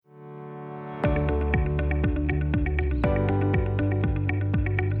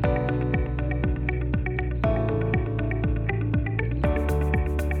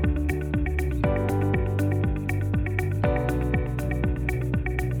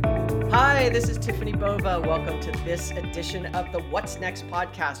Hi, this is Tiffany Bova. Welcome to this edition of the What's Next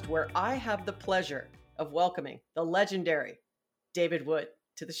podcast, where I have the pleasure of welcoming the legendary David Wood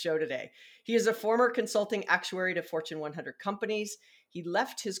to the show today. He is a former consulting actuary to Fortune 100 companies. He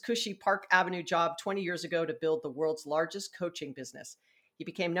left his cushy Park Avenue job 20 years ago to build the world's largest coaching business. He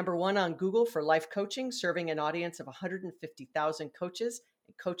became number one on Google for life coaching, serving an audience of 150,000 coaches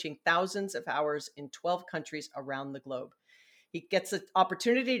and coaching thousands of hours in 12 countries around the globe. He gets an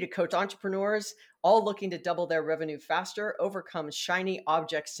opportunity to coach entrepreneurs, all looking to double their revenue faster, overcome shiny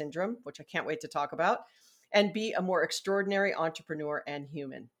object syndrome, which I can't wait to talk about, and be a more extraordinary entrepreneur and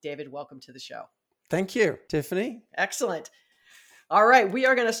human. David, welcome to the show. Thank you, Tiffany. Excellent. All right, we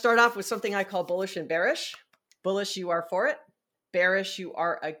are going to start off with something I call bullish and bearish. Bullish, you are for it. Bearish, you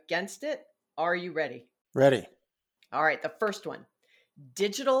are against it. Are you ready? Ready. All right, the first one.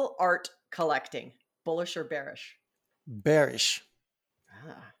 Digital art collecting. Bullish or bearish? Bearish.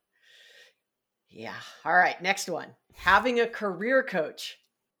 Yeah. All right. Next one. Having a career coach.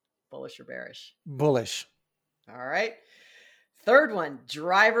 Bullish or bearish? Bullish. All right. Third one.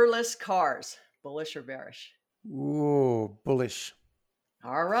 Driverless cars. Bullish or bearish? Ooh, bullish.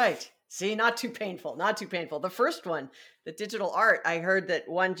 All right. See, not too painful. Not too painful. The first one, the digital art, I heard that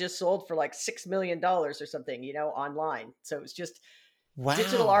one just sold for like $6 million or something, online. So it's just Wow.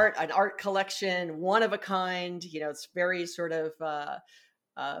 digital art, an art collection, one of a kind. It's very sort of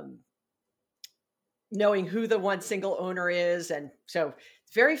knowing who the one single owner is. And so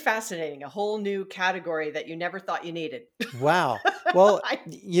it's very fascinating, a whole new category that you never thought you needed. Wow. Well,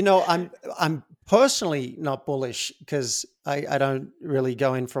 I'm personally not bullish because I don't really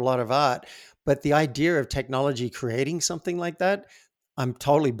go in for a lot of art, but the idea of technology creating something like that, I'm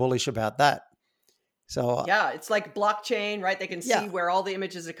totally bullish about that. So yeah, it's like blockchain, right? They can see yeah. where all the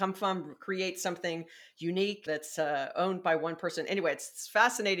images have come from, create something unique that's owned by one person. Anyway, it's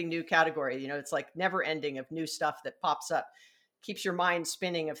fascinating new category. It's like never ending of new stuff that pops up, keeps your mind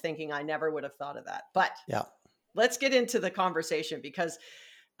spinning of thinking, I never would have thought of that. But Yeah. Let's get into the conversation because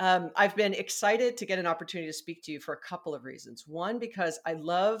I've been excited to get an opportunity to speak to you for a couple of reasons. One, because I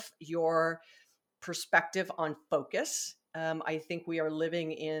love your perspective on focus. I think we are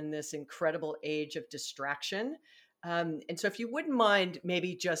living in this incredible age of distraction. And so if you wouldn't mind,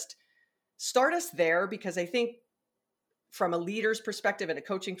 maybe just start us there, because I think from a leader's perspective and a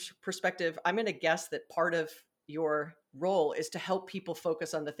coaching perspective, I'm going to guess that part of your role is to help people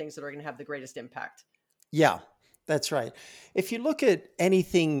focus on the things that are going to have the greatest impact. Yeah, that's right. If you look at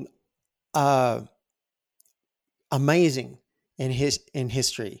anything amazing in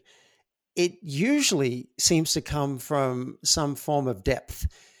history, it usually seems to come from some form of depth.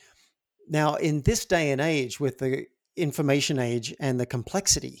 Now, in this day and age, with the information age and the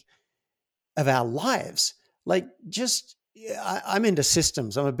complexity of our lives, I'm into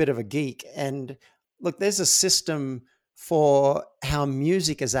systems. I'm a bit of a geek. And look, there's a system for how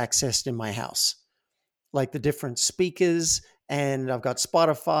music is accessed in my house, like the different speakers. And I've got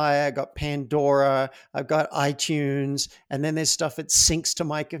Spotify, I've got Pandora, I've got iTunes, and then there's stuff that syncs to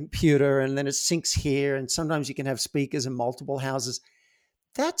my computer, and then it syncs here. And sometimes you can have speakers in multiple houses.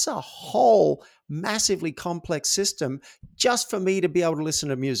 That's a whole massively complex system just for me to be able to listen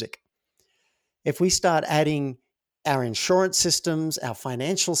to music. If we start adding our insurance systems, our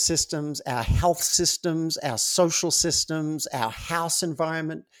financial systems, our health systems, our social systems, our house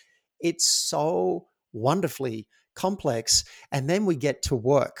environment, it's so wonderfully complex. And then we get to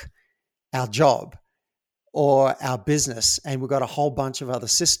work, our job or our business, and we've got a whole bunch of other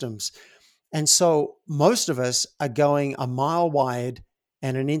systems. And so most of us are going a mile wide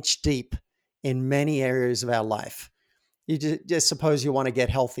and an inch deep in many areas of our life. You just suppose you want to get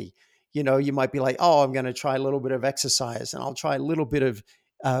healthy. You might be like, oh, I'm going to try a little bit of exercise, and I'll try a little bit of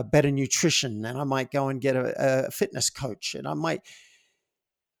better nutrition, and I might go and get a fitness coach, and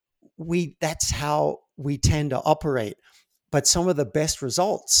that's how we tend to operate. But some of the best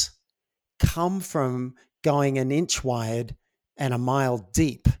results come from going an inch wide and a mile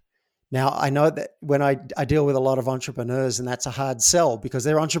deep. Now, I know that when I deal with a lot of entrepreneurs, and that's a hard sell because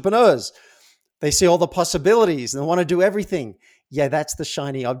they're entrepreneurs. They see all the possibilities and they want to do everything. Yeah, that's the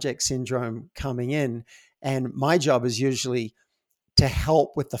shiny object syndrome coming in. And my job is usually to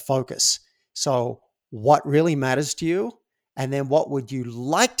help with the focus. So what really matters to you? And then what would you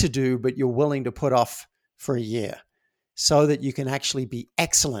like to do, but you're willing to put off for a year so that you can actually be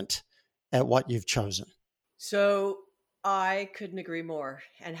excellent at what you've chosen? So I couldn't agree more.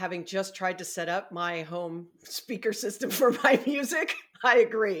 And having just tried to set up my home speaker system for my music, I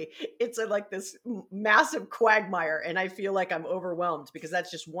agree. It's like this massive quagmire, and I feel like I'm overwhelmed because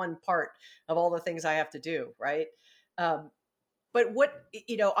that's just one part of all the things I have to do, right? But what,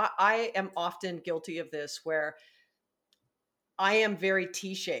 I am often guilty of this where I am very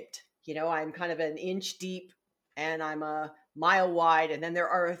T-shaped. I'm kind of an inch deep and I'm a mile wide. And then there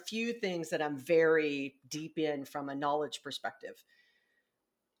are a few things that I'm very deep in from a knowledge perspective.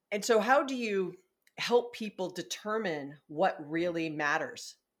 And so, how do you help people determine what really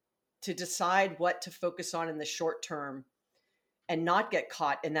matters, to decide what to focus on in the short term and not get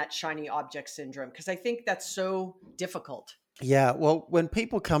caught in that shiny object syndrome? Because I think that's so difficult. Yeah, well, when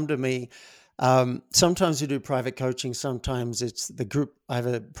people come to me, sometimes we do private coaching, sometimes it's the group. I have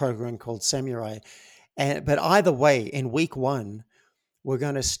a program called Samurai, but either way, in week one, we're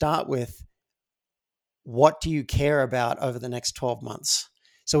going to start with, what do you care about over the next 12 months?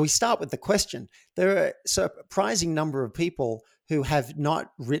 So we start with the question. There are a surprising number of people who have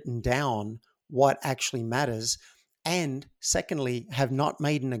not written down what actually matters, and secondly, have not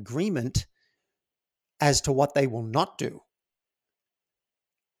made an agreement as to what they will not do.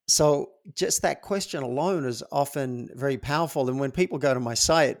 So just that question alone is often very powerful. And when people go to my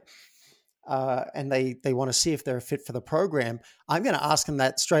site and they want to see if they're a fit for the program, I'm going to ask them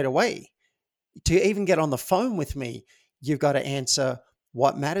that straight away. To even get on the phone with me, you've got to answer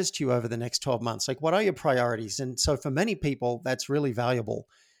what matters to you over the next 12 months. Like, what are your priorities? And so for many people, that's really valuable.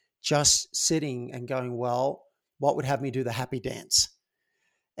 Just sitting and going, well, what would have me do the happy dance?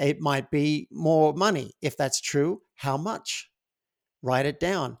 It might be more money. If that's true, how much? Write it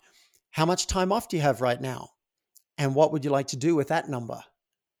down. How much time off do you have right now? And what would you like to do with that number?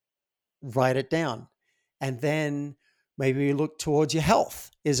 Write it down. And then maybe you look towards your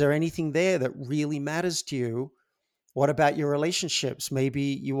health. Is there anything there that really matters to you? What about your relationships? Maybe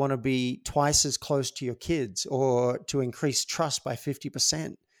you want to be twice as close to your kids, or to increase trust by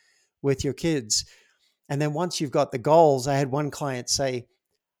 50% with your kids. And then once you've got the goals, I had one client say,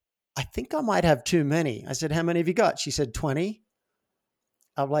 I think I might have too many. I said, how many have you got? She said, 20.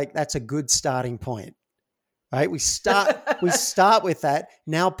 I'm like, that's a good starting point, right? We start with that.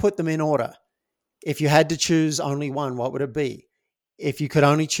 Now put them in order. If you had to choose only one, what would it be? If you could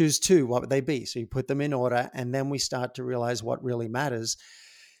only choose two, what would they be? So you put them in order, and then we start to realize what really matters.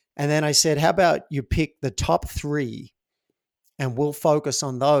 And then I said, how about you pick the top 3 and we'll focus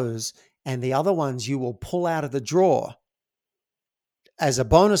on those, and the other ones you will pull out of the drawer as a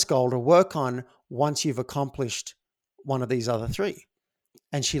bonus goal to work on once you've accomplished one of these other 3.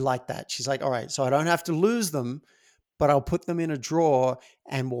 And she liked that. She's like, all right, so I don't have to lose them, but I'll put them in a drawer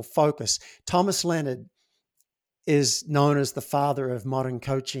and we'll focus. Thomas Leonard is known as the father of modern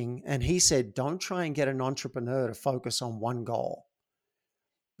coaching. And he said, don't try and get an entrepreneur to focus on one goal,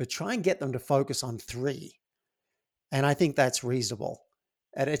 but try and get them to focus on 3. And I think that's reasonable.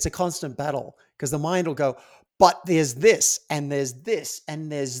 And it's a constant battle, because the mind will go, but there's this, and there's this, and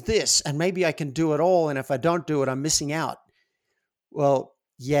there's this, and maybe I can do it all. And if I don't do it, I'm missing out. Well,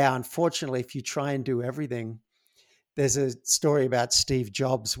 yeah, unfortunately, if you try and do everything, there's a story about Steve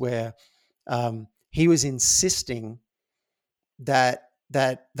Jobs where he was insisting that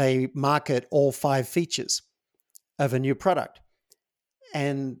they market all 5 features of a new product,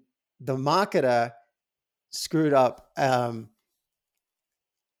 and the marketer screwed up 5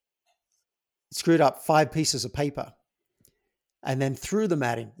 pieces of paper, and then threw them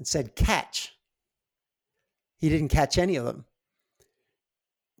at him and said, "Catch." He didn't catch any of them.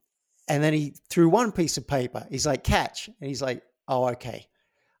 And then he threw 1 piece of paper. He's like, "Catch." And he's like, "Oh, okay.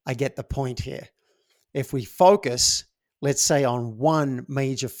 I get the point here. If we focus, let's say, on one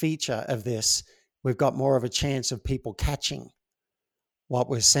major feature of this, we've got more of a chance of people catching what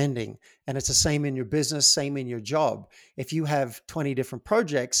we're sending." And it's the same in your business, same in your job. If you have 20 different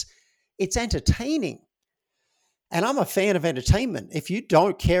projects, it's entertaining. And I'm a fan of entertainment. If you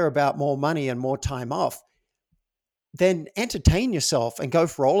don't care about more money and more time off, then entertain yourself and go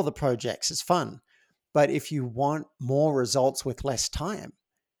for all of the projects. It's fun. But if you want more results with less time,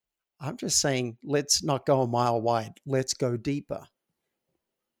 I'm just saying, let's not go a mile wide. Let's go deeper.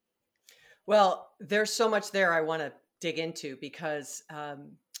 Well, there's so much there I want to dig into, because I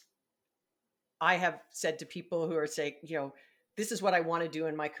have said to people who are saying, this is what I want to do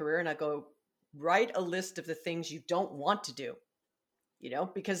in my career. And I go, write a list of the things you don't want to do,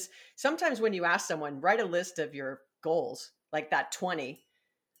 because sometimes when you ask someone, write a list of your goals, like that 20,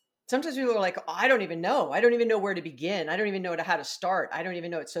 sometimes people are like, oh, I don't even know. I don't even know where to begin. I don't even know how to start. I don't even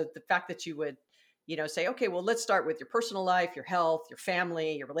know it. So the fact that you would, say, okay, well, let's start with your personal life, your health, your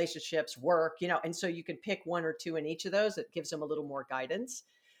family, your relationships, work, and so you can pick 1 or 2 in each of those. It gives them a little more guidance.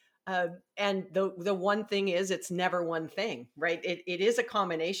 And the one thing is, it's never one thing, right? It is a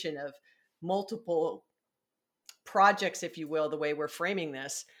combination of multiple projects, if you will, the way we're framing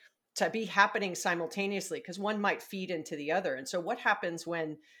this. to be happening simultaneously, because one might feed into the other. And so what happens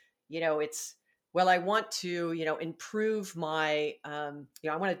when, it's, well, I want to, improve my, I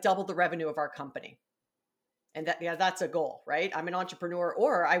want to double the revenue of our company. And that's a goal, right? I'm an entrepreneur,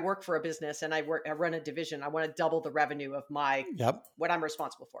 or I work for a business and I run a division. I want to double the revenue of Yep. what I'm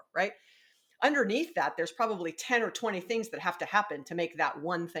responsible for, right? Underneath that, there's probably 10 or 20 things that have to happen to make that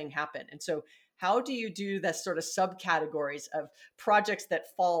one thing happen. And so how do you do the sort of subcategories of projects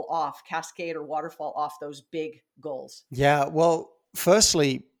that fall off, cascade or waterfall off those big goals? Yeah. Well,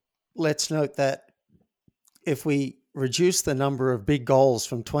 firstly, let's note that if we reduce the number of big goals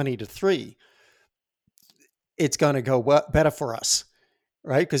from 20 to 3, it's going to go better for us,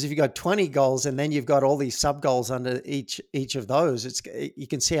 right? Because if you've got 20 goals and then you've got all these sub goals under each of those, you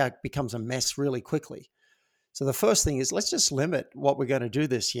can see how it becomes a mess really quickly. So the first thing is, let's just limit what we're going to do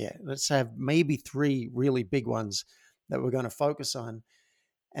this year. Let's have maybe 3 really big ones that we're going to focus on.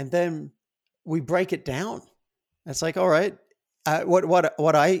 And then we break it down. It's like, all right,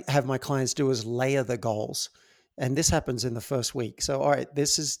 what I have my clients do is layer the goals. And this happens in the first week. So, all right,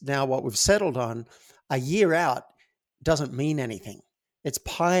 this is now what we've settled on. A year out doesn't mean anything. It's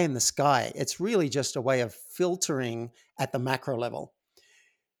pie in the sky. It's really just a way of filtering at the macro level.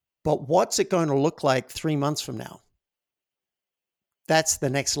 But what's it going to look like 3 months from now? That's the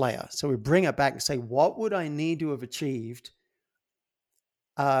next layer. So we bring it back and say, what would I need to have achieved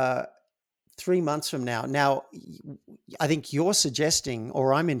 3 months from now? Now, I think you're suggesting,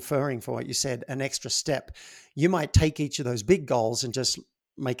 or I'm inferring from what you said, an extra step. You might take each of those big goals and just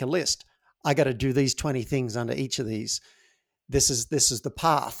make a list. I got to do these 20 things under each of these. This is the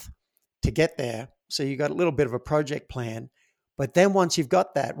path to get there. So you got a little bit of a project plan. But then once you've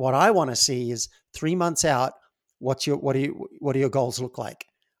got that, what I want to see is 3 months out, what do your goals look like?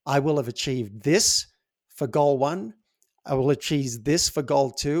 I will have achieved this for goal 1. I will achieve this for goal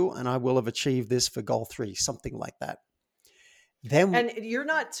 2, and I will have achieved this for goal 3, something like that. And you're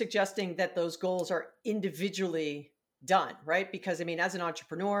not suggesting that those goals are individually done, right? Because I mean, as an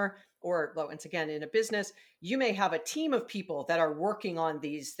entrepreneur, or once again, in a business, you may have a team of people that are working on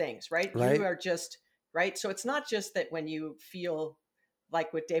these things, right? You are just, right? So it's not just that when you feel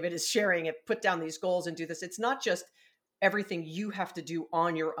like what David is sharing, it put down these goals and do this. It's not just everything you have to do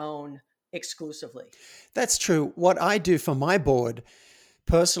on your own exclusively. That's true. What I do for my board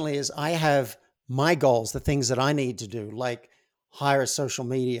personally is I have my goals, the things that I need to do, like hire a social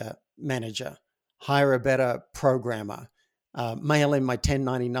media manager, hire a better programmer, mail in my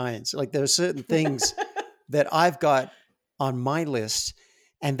 1099s. Like there are certain things that I've got on my list.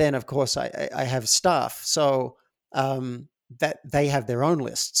 And then, of course, I have staff. So that they have their own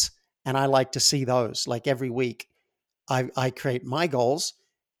lists. And I like to see those. Like every week, I create my goals.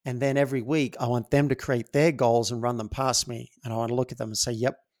 And then every week, I want them to create their goals and run them past me. And I want to look at them and say,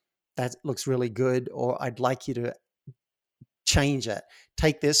 yep, that looks really good. Or I'd like you to change it,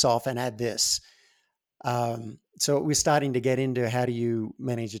 take this off and add this. So we're starting to get into how do you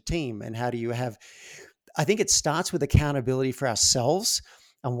manage a team and how do you have, I think it starts with accountability for ourselves.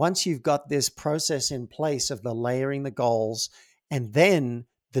 And once you've got this process in place of the layering the goals and then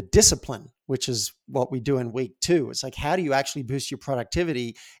the discipline, which is what we do in week 2, it's like, how do you actually boost your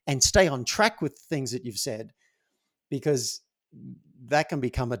productivity and stay on track with things that you've said? Because that can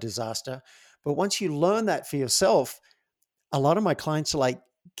become a disaster. But once you learn that for yourself, a lot of my clients are like,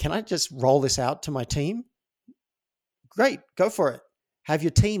 can I just roll this out to my team? Great, go for it. Have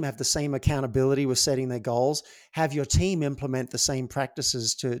your team have the same accountability with setting their goals. Have your team implement the same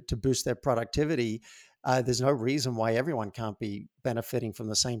practices to boost their productivity. There's no reason why everyone can't be benefiting from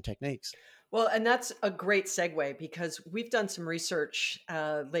the same techniques. Well, and that's a great segue because we've done some research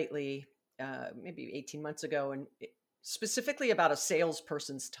lately, maybe 18 months ago, and specifically about a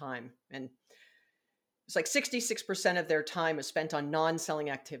salesperson's time. And it's like 66% of their time is spent on non-selling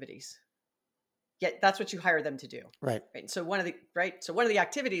activities. Yet that's what you hire them to do. Right. So one of the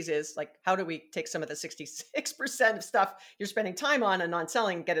activities is like, how do we take some of the 66% of stuff you're spending time on and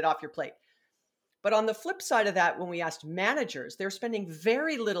non-selling, get it off your plate? But on the flip side of that, when we asked managers, they're spending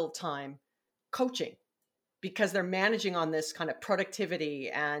very little time coaching because they're managing on this kind of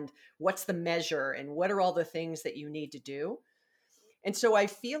productivity and what's the measure and what are all the things that you need to do. And so I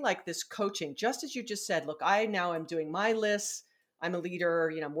feel like this coaching, just as you just said, look, I now am doing my lists. I'm a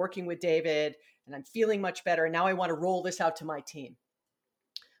leader, I'm working with David and I'm feeling much better. And now I want to roll this out to my team,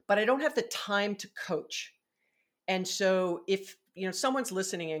 but I don't have the time to coach. And so if, someone's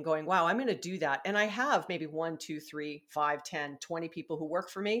listening and going, wow, I'm going to do that. And I have maybe 1, 2, 3, 5, 10, 20 people who work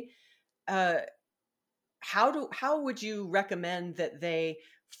for me. how would you recommend that they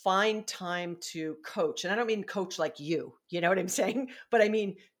find time to coach? And I don't mean coach like you know what I'm saying? But I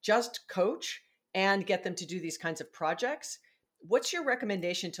mean just coach and get them to do these kinds of projects. What's your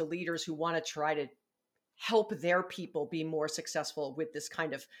recommendation to leaders who want to try to help their people be more successful with this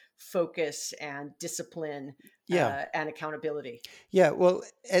kind of focus and discipline Yeah. and accountability? Yeah. Well,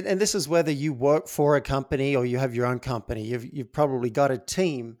 and this is whether you work for a company or you have your own company. You've probably got a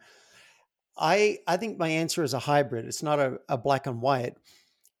team. I think my answer is a hybrid. It's not a black and white.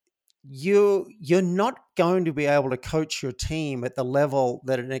 You're not going to be able to coach your team at the level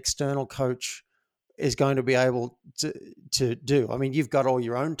that an external coach is going to be able to do. I mean, you've got all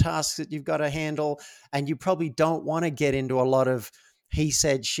your own tasks that you've got to handle, and you probably don't want to get into a lot of he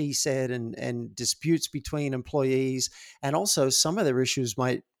said, she said, and disputes between employees. And also some of their issues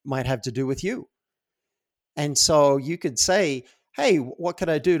might have to do with you. And so you could say, hey, what could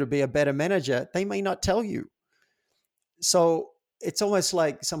I do to be a better manager? They may not tell you. So it's almost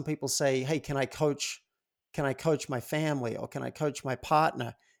like some people say, hey, can I coach my family, or can I coach my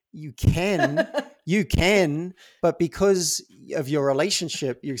partner? You can, but because of your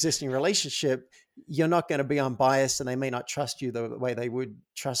relationship, your existing relationship, you're not going to be unbiased, and they may not trust you the way they would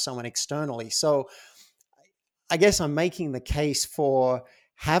trust someone externally. So I guess I'm making the case for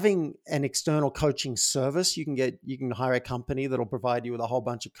having an external coaching service. You can hire a company that'll provide you with a whole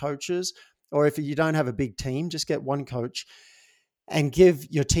bunch of coaches, or if you don't have a big team, just get one coach and give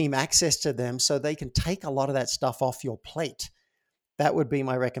your team access to them so they can take a lot of that stuff off your plate. That would be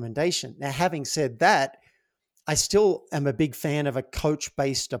my recommendation. Now, having said that, I still am a big fan of a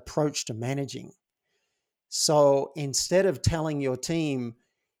coach-based approach to managing. So instead of telling your team,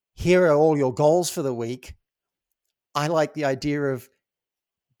 here are all your goals for the week, I like the idea of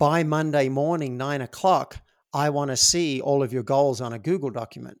by Monday morning, 9:00, I want to see all of your goals on a Google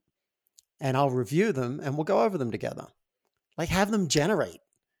document, and I'll review them and we'll go over them together. Like, have them generate,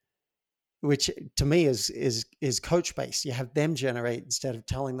 which to me is coach based. You have them generate instead of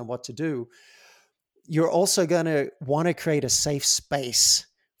telling them what to do. You're also going to want to create a safe space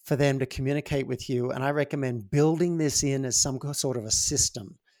for them to communicate with you. And I recommend building this in as some sort of a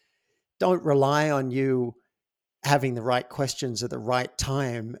system. Don't rely on you having the right questions at the right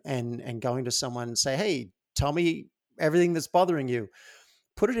time and going to someone and say, hey, tell me everything that's bothering you.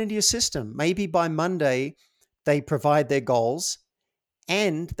 Put it into your system. Maybe by Monday, they provide their goals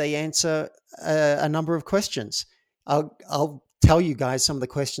and they answer a number of questions. I'll tell you guys some of the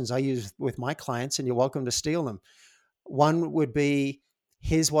questions I use with my clients, and you're welcome to steal them. One would be,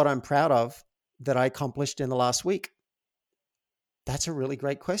 here's what I'm proud of that I accomplished in the last week. That's a really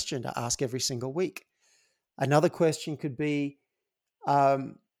great question to ask every single week. Another question could be,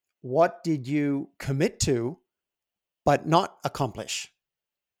 what did you commit to but not accomplish?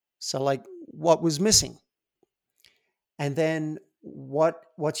 So like, what was missing? And then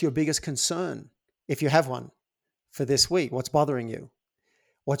what's your biggest concern, if you have one, for this week? What's bothering you?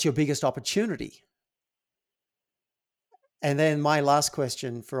 What's your biggest opportunity? And then my last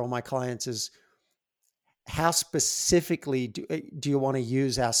question for all my clients is, how specifically do you want to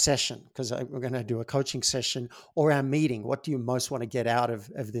use our session? Because we're going to do a coaching session, or our meeting. What do you most want to get out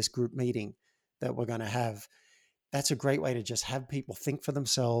of this group meeting that we're going to have? That's a great way to just have people think for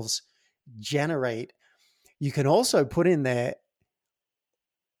themselves, generate. You can also put in there,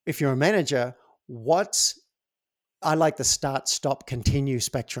 if you're a manager, I like the start, stop, continue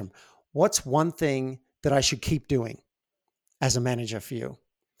spectrum. What's one thing that I should keep doing as a manager for you?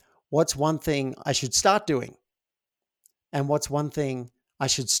 What's one thing I should start doing? And what's one thing I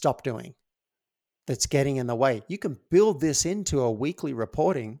should stop doing that's getting in the way? You can build this into a weekly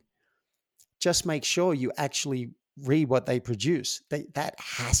reporting. Just make sure you actually read what they produce. That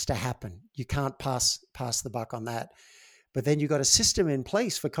has to happen. You can't pass the buck on that. But then you've got a system in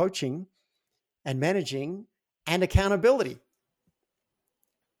place for coaching and managing and accountability.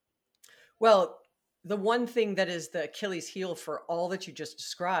 Well, the one thing that is the Achilles heel for all that you just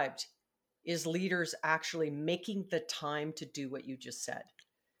described is leaders actually making the time to do what you just said.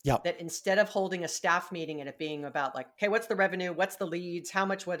 Yeah. That instead of holding a staff meeting and it being about like, okay, what's the revenue? What's the leads? How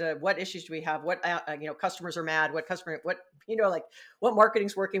much, what issues do we have? What, customers are mad, what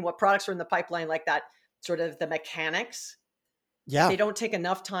marketing's working, what products are in the pipeline, like that, sort of the mechanics. Yeah. They don't take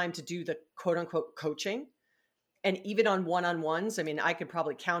enough time to do the quote unquote coaching. And even on one-on-ones, I mean, I could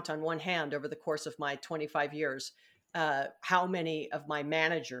probably count on one hand over the course of my 25 years, how many of my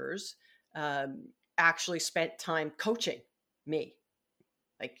managers actually spent time coaching me,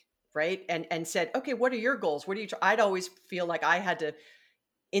 like, right? And said, okay, what are your goals? I'd always feel like I had to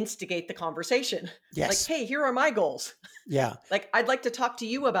instigate the conversation. Yes. Like, hey, here are my goals. Yeah. Like, I'd like to talk to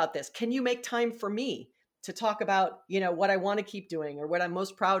you about this. Can you make time for me? to talk about, what I want to keep doing or what I'm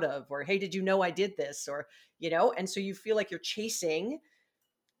most proud of, or, hey, did you know I did this? Or, and so you feel like you're chasing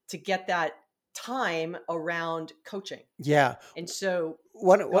to get that time around coaching. Yeah. And so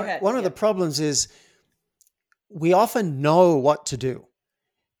One, go ahead. one of Yeah. the problems is we often know what to do.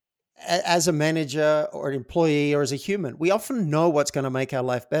 As a manager or an employee or as a human, we often know what's going to make our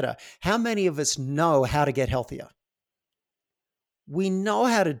life better. How many of us know how to get healthier? We know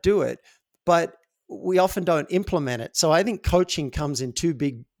how to do it, but we often don't implement it. So I think coaching comes in two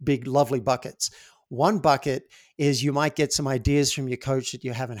big, lovely buckets. One bucket is you might get some ideas from your coach that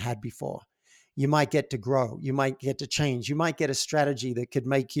you haven't had before. You might get to grow. You might get to change. You might get a strategy that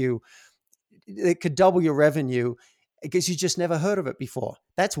could double your revenue because you just never heard of it before.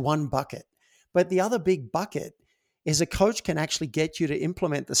 That's one bucket. But the other big bucket is a coach can actually get you to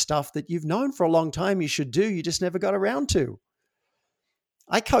implement the stuff that you've known for a long time you should do. You just never got around to.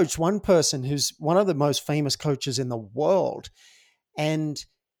 I coached one person who's one of the most famous coaches in the world, and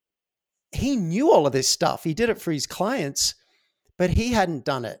he knew all of this stuff. He did it for his clients, but he hadn't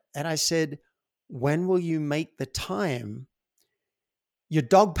done it. And I said, when will you make the time? You're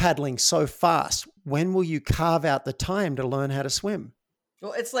dog paddling so fast. When will you carve out the time to learn how to swim?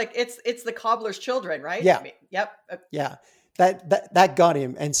 Well, it's like it's the cobbler's children, right? Yeah. Yep. Yeah. That got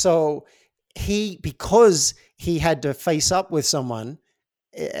him. And so because he had to face up with someone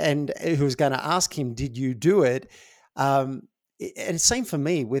and who was going to ask him, did you do it? And same for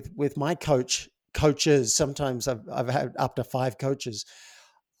me with my coaches. Sometimes I've had up to 5 coaches.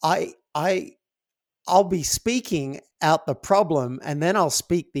 I'll be speaking out the problem and then I'll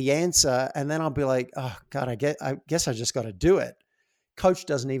speak the answer. And then I'll be like, oh God, I guess I just got to do it. Coach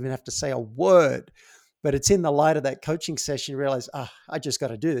doesn't even have to say a word, but it's in the light of that coaching session, you realize, I just got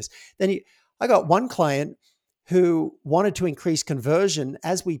to do this. I got one client who wanted to increase conversion.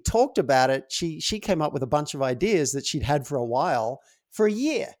 As we talked about it, she came up with a bunch of ideas that she'd had for a while, for a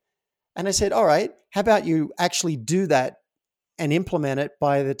year. And I said, all right, how about you actually do that and implement it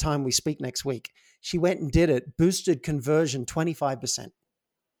by the time we speak next week? She went and did it, boosted conversion 25%.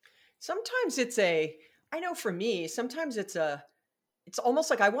 Sometimes I know for me, sometimes it's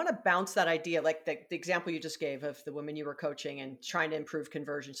almost like I want to bounce that idea, like the example you just gave of the woman you were coaching and trying to improve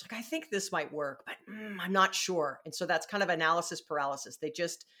conversions. Like, I think this might work, but I'm not sure. And so that's kind of analysis paralysis. They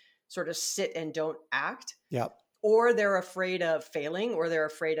just sort of sit and don't act. Yep. Or they're afraid of failing, or they're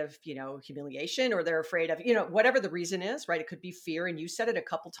afraid of, humiliation, or they're afraid of, whatever the reason is, right? It could be fear. And you said it a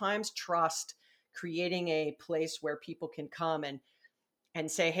couple times, trust, creating a place where people can come and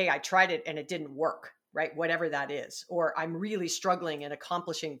say, hey, I tried it and it didn't work, right? Whatever that is, or I'm really struggling in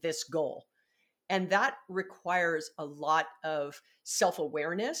accomplishing this goal. And that requires a lot of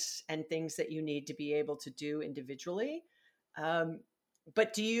self-awareness and things that you need to be able to do individually.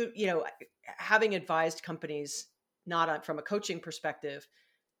 But do you, having advised companies, not from a coaching perspective,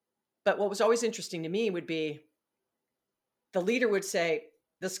 but what was always interesting to me would be the leader would say,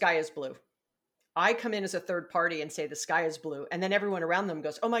 the sky is blue. I come in as a third party and say the sky is blue. And then everyone around them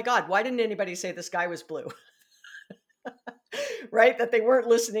goes, oh my God, why didn't anybody say the sky was blue? Right? That they weren't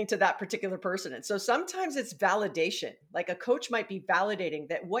listening to that particular person. And so sometimes it's validation. Like a coach might be validating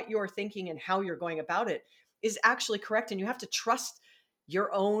that what you're thinking and how you're going about it is actually correct. And you have to trust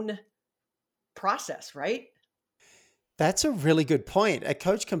your own process, right? That's a really good point. A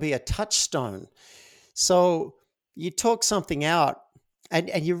coach can be a touchstone. So you talk something out and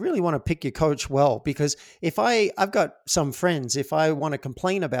you really want to pick your coach well, because I've got some friends, if I want to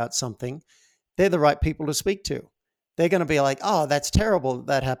complain about something, they're the right people to speak to. They're going to be like, oh, that's terrible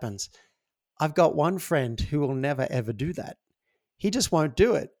that happens. I've got one friend who will never, ever do that. He just won't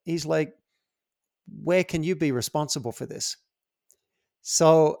do it. He's like, where can you be responsible for this?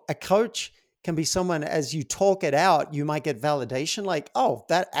 So a coach can be someone, as you talk it out, you might get validation like, oh,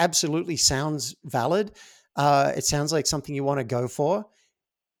 that absolutely sounds valid. It sounds like something you want to go for.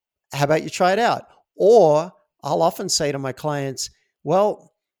 How about you try it out? Or I'll often say to my clients,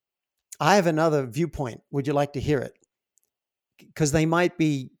 well, I have another viewpoint. Would you like to hear it? Because they might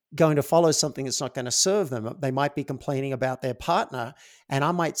be going to follow something that's not going to serve them. They might be complaining about their partner, and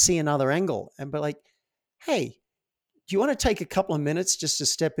I might see another angle and be like, hey, do you want to take a couple of minutes just to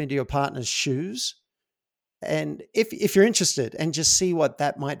step into your partner's shoes? And if you're interested, and just see what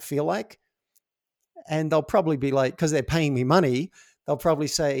that might feel like. And they'll probably be like, because they're paying me money, they'll probably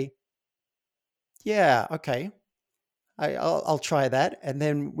say, yeah, okay, I'll try that. And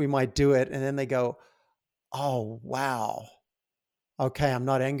then we might do it. And then they go, oh, wow. Okay, I'm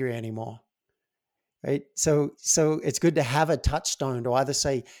not angry anymore. Right. So it's good to have a touchstone to either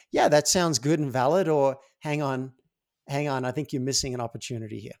say, yeah, that sounds good and valid, or hang on, I think you're missing an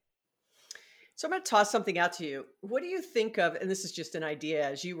opportunity here. So I'm going to toss something out to you. What do you think of, and this is just an idea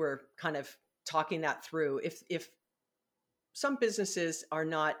as you were kind of talking that through, if some businesses are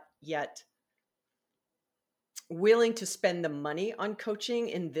not yet willing to spend the money on coaching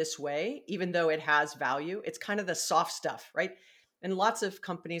in this way, even though it has value, it's kind of the soft stuff, right? And lots of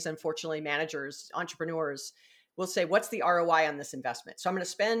companies, unfortunately, managers, entrepreneurs will say, what's the ROI on this investment? So I'm going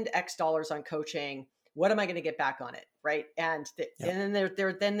to spend X dollars on coaching. What am I going to get back on it? Right. Yep. And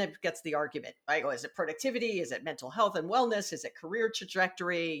then there gets the argument, right? Oh, is it productivity? Is it mental health and wellness? Is it career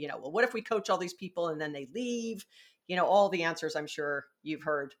trajectory? Well, what if we coach all these people and then they leave? All the answers I'm sure you've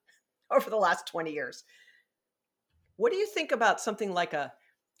heard over the last 20 years. What do you think about something like a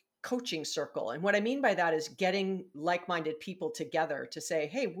coaching circle? And what I mean by that is getting like-minded people together to say,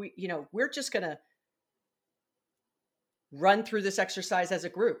 hey, we're just going to run through this exercise as a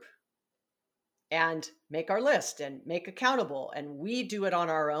group and make our list and make accountable. And we do it on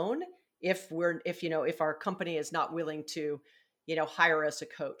our own if our company is not willing to, hire us a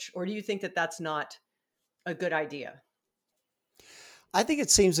coach. Or do you think that that's not a good idea? I think it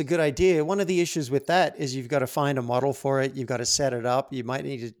seems a good idea. One of the issues with that is you've got to find a model for it. You've got to set it up. You might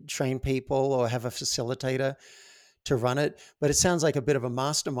need to train people or have a facilitator to run it. But it sounds like a bit of a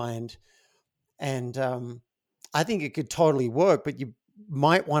mastermind. And I think it could totally work, but you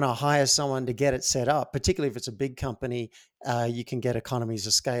might want to hire someone to get it set up, particularly if it's a big company. You can get economies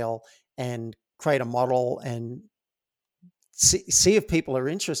of scale and create a model and see if people are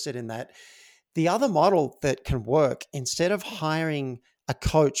interested in that. The other model that can work, instead of hiring a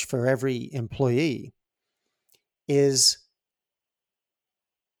coach for every employee, is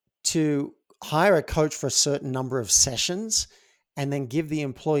to hire a coach for a certain number of sessions and then give the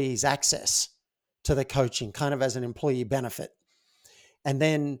employees access to the coaching kind of as an employee benefit. And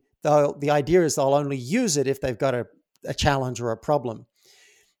then the idea is they'll only use it if they've got a challenge or a problem.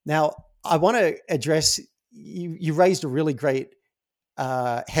 Now, I want to address, you raised a really great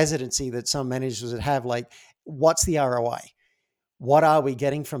hesitancy that some managers would have, like, what's the ROI? What are we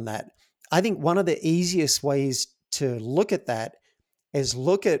getting from that? I think one of the easiest ways to look at that is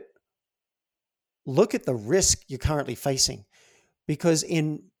look at the risk you're currently facing. Because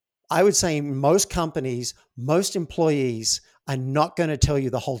I would say in most companies, most employees are not going to tell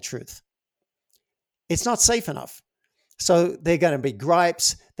you the whole truth. It's not safe enough. So they're going to be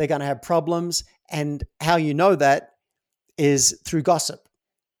gripes, they're going to have problems. And how you know that is through gossip.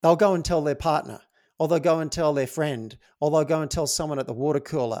 They'll go and tell their partner, or they'll go and tell their friend, or they'll go and tell someone at the water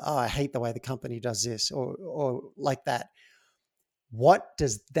cooler, oh, I hate the way the company does this, or like that. What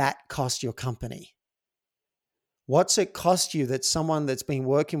does that cost your company? What's it cost you that someone that's been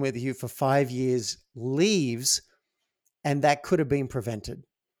working with you for 5 years leaves, and that could have been prevented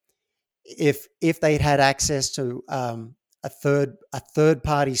if they'd had access to a third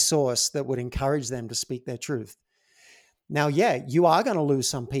party source that would encourage them to speak their truth? Now, yeah, you are going to lose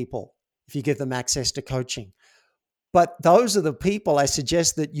some people if you give them access to coaching. But those are the people I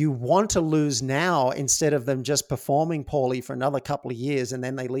suggest that you want to lose now, instead of them just performing poorly for another couple of years and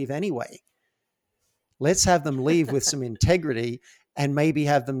then they leave anyway. Let's have them leave with some integrity, and maybe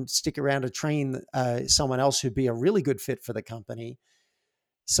have them stick around to train someone else who'd be a really good fit for the company.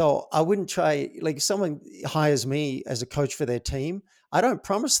 So I wouldn't try, like, if someone hires me as a coach for their team, I don't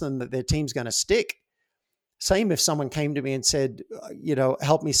promise them that their team's going to stick. Same if someone came to me and said,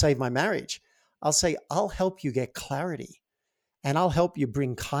 help me save my marriage. I'll say, I'll help you get clarity, and I'll help you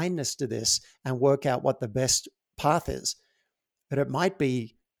bring kindness to this and work out what the best path is. But it might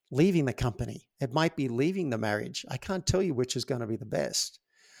be leaving the company. It might be leaving the marriage. I can't tell you which is going to be the best,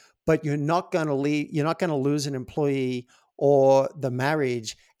 but you're not going to lose an employee or the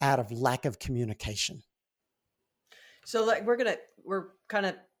marriage out of lack of communication. So we're kind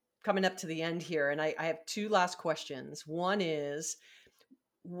of coming up to the end here, and I have two last questions. One is,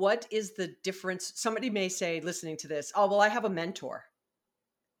 what is the difference? Somebody may say, listening to this, oh, well, I have a mentor.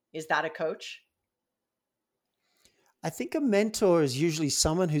 Is that a coach? I think a mentor is usually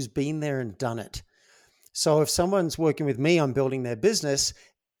someone who's been there and done it. So if someone's working with me on building their business,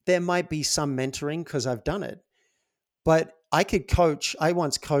 there might be some mentoring because I've done it. But I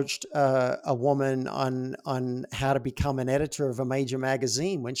once coached a woman on how to become an editor of a major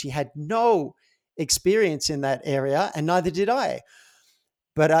magazine when she had no experience in that area, and neither did I.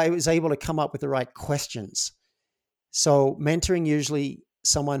 But I was able to come up with the right questions. So mentoring, usually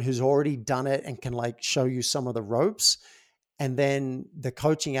someone who's already done it and can show you some of the ropes. And then the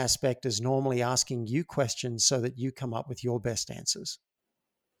coaching aspect is normally asking you questions so that you come up with your best answers.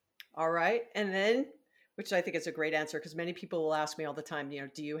 All right. And then, which I think is a great answer, because many people will ask me all the time,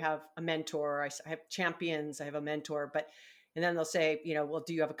 do you have a mentor? I have champions, I have a mentor, and then they'll say, well,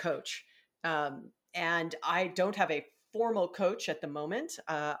 do you have a coach? And I don't have a formal coach at the moment.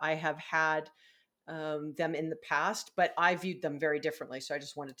 I have had them in the past, but I viewed them very differently. So I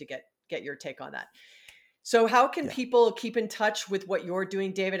just wanted to get your take on that. So how can Yeah. people keep in touch with what you're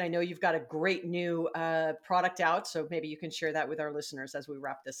doing, David? I know you've got a great new product out, so maybe you can share that with our listeners as we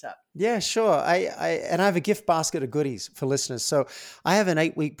wrap this up. Yeah, sure. I have a gift basket of goodies for listeners. So I have an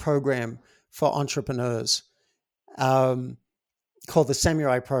 8-week program for entrepreneurs called the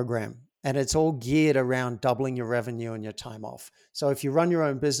Samurai Program. And it's all geared around doubling your revenue and your time off. So if you run your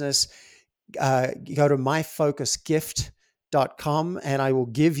own business, you go to myfocusgift.com and I will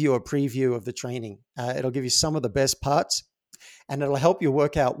give you a preview of the training. It'll give you some of the best parts and it'll help you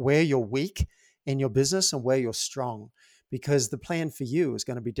work out where you're weak in your business and where you're strong, because the plan for you is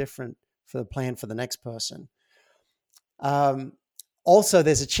going to be different for the plan for the next person. Also,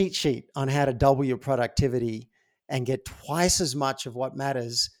 there's a cheat sheet on how to double your productivity and get twice as much of what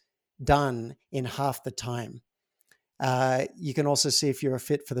matters done in half the time. You can also see if you're a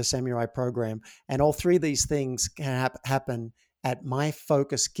fit for the Samurai Program. And all three of these things can happen at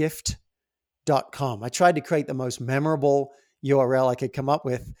myfocusgift.com. I tried to create the most memorable URL I could come up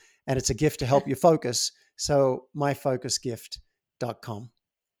with, and it's a gift to help you focus. So myfocusgift.com.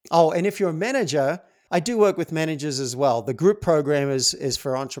 Oh, and if you're a manager, I do work with managers as well. The group program is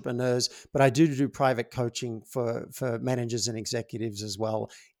for entrepreneurs, but I do private coaching for managers and executives as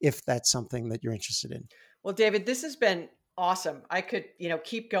well, if that's something that you're interested in. Well, David, this has been awesome. I could,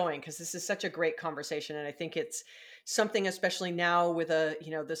 keep going because this is such a great conversation. And I think it's something, especially now with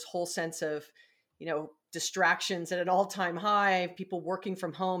this whole sense of, distractions at an all-time high, people working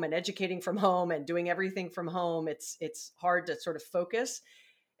from home and educating from home and doing everything from home. It's hard to sort of focus.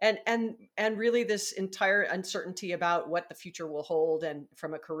 And really this entire uncertainty about what the future will hold and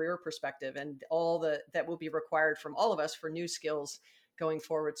from a career perspective and all that will be required from all of us for new skills going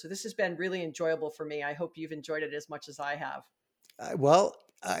forward. So this has been really enjoyable for me. I hope you've enjoyed it as much as I have. Well,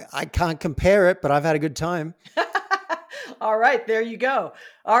 I can't compare it, but I've had a good time. All right, there you go.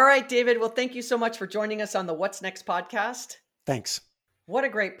 All right, David. Well, thank you so much for joining us on the What's Next podcast. Thanks. What a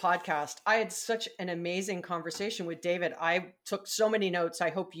great podcast. I had such an amazing conversation with David. I took so many notes. I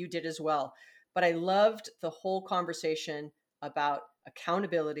hope you did as well. But I loved the whole conversation about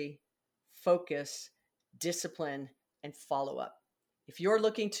accountability, focus, discipline, and follow-up. If you're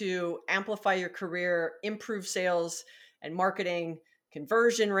looking to amplify your career, improve sales and marketing,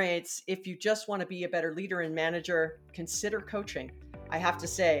 conversion rates, if you just want to be a better leader and manager, consider coaching. I have to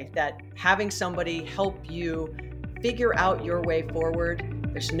say that having somebody help you figure out your way forward,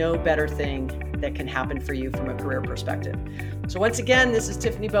 there's no better thing that can happen for you from a career perspective. So once again, this is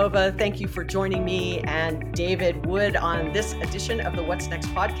Tiffany Bova. Thank you for joining me and David Wood on this edition of the What's Next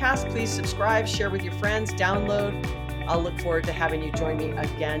podcast. Please subscribe, share with your friends, download. I'll look forward to having you join me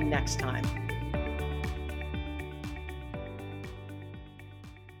again next time.